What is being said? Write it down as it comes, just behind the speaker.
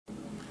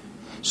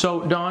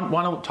So, Dawn,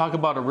 want to talk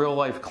about a real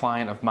life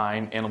client of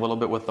mine and a little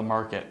bit with the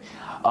market.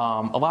 A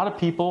lot of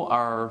people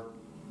are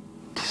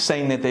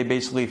saying that they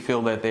basically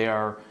feel that they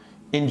are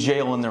in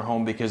jail in their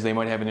home because they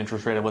might have an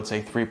interest rate of, let's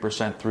say, 3%,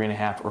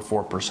 3.5%,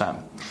 or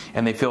 4%.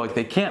 And they feel like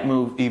they can't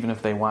move even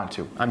if they want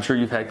to. I'm sure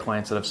you've had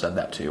clients that have said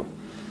that to you.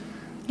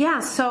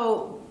 Yeah,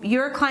 so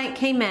your client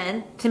came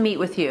in to meet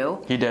with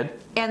you. He did.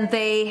 And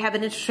they have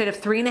an interest rate of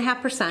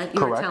 3.5%,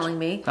 you were telling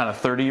me. On a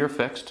 30-year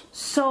fixed.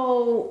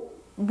 So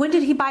when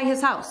did he buy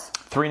his house?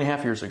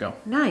 3.5 years ago.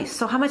 Nice.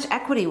 So how much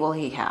equity will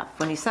he have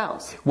when he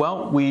sells?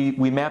 Well, we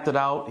mapped it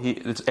out.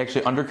 It's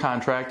actually under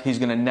contract. He's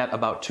going to net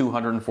about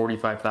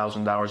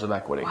 $245,000 of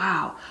equity.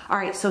 Wow. All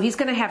right. So he's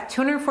going to have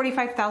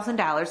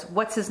 $245,000.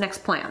 What's his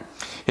next plan?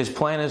 His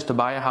plan is to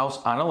buy a house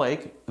on a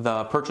lake.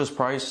 The purchase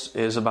price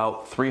is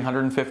about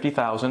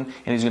 $350,000, and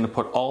he's going to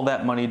put all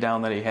that money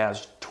down that he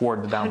has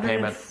toward the down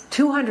payment.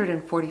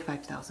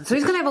 $245,000. So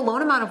he's going to have a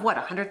loan amount of what?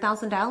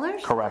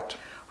 $100,000? Correct.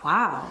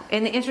 Wow.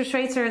 And the interest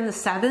rates are in the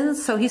 7s,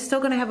 so he's still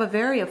going to have a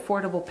very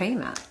affordable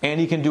payment. And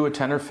he can do a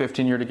 10 or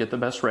 15 year to get the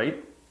best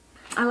rate.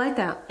 I like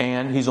that.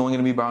 And he's only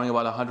going to be borrowing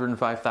about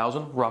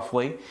 $105,000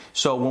 roughly.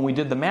 So when we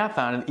did the math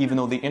on it, even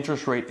though the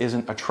interest rate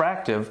isn't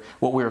attractive,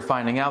 what we were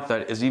finding out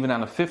that is even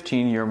on a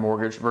 15-year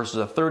mortgage versus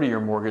a 30-year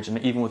mortgage, and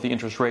even with the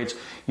interest rates,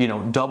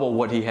 double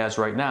what he has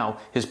right now,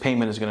 his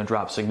payment is going to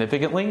drop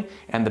significantly,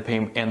 and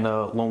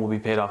the loan will be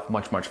paid off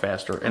much, much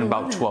faster, and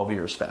about 12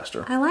 years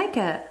faster. I like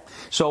it.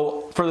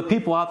 So for the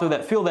people out there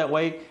that feel that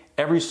way,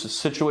 every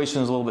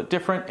situation is a little bit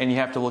different, and you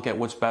have to look at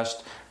what's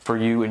best for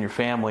you and your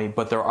family,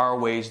 but there are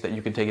ways that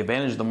you can take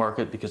advantage of the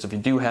market, because if you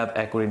do have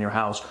equity in your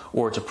house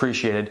or it's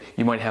appreciated,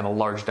 you might have a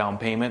large down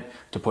payment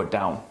to put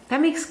down.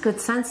 That makes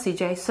good sense,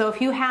 CJ. So if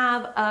you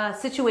have a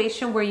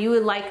situation where you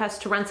would like us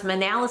to run some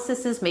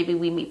analyses, maybe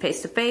we meet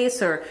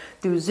face-to-face or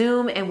through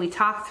Zoom and we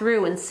talk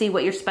through and see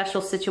what your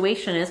special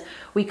situation is,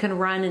 we can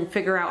run and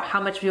figure out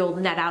how much you'll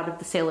net out of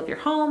the sale of your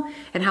home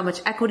and how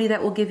much equity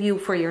that will give you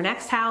for your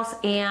next house,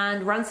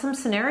 and run some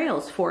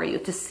scenarios for you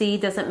to see,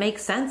 does it make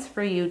sense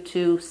for you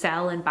to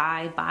sell and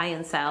buy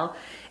and sell.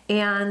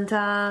 And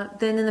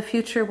then in the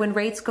future, when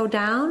rates go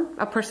down,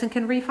 a person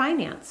can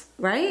refinance,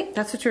 right?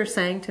 That's what you're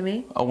saying to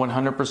me.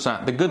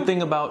 100%. The good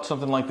thing about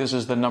something like this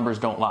is the numbers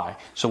don't lie.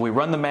 So we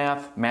run the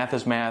math, math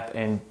is math,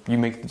 and you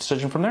make the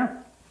decision from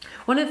there.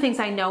 One of the things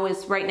I know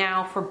is right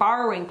now for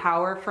borrowing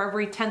power, for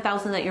every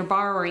 $10,000 that you're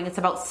borrowing, it's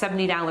about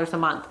 $70 a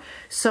month.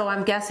 So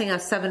I'm guessing a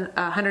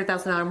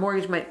 $100,000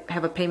 mortgage might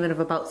have a payment of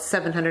about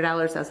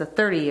 $700 as a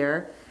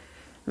 30-year,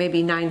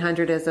 maybe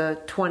 $900 as a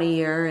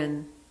 20-year,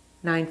 and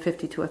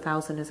 $950 to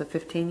 $1,000 as a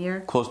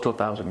 15-year. Close to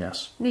 $1,000,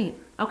 yes. Neat.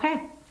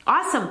 Okay.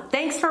 Awesome.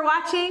 Thanks for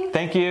watching.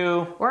 Thank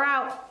you. We're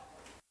out.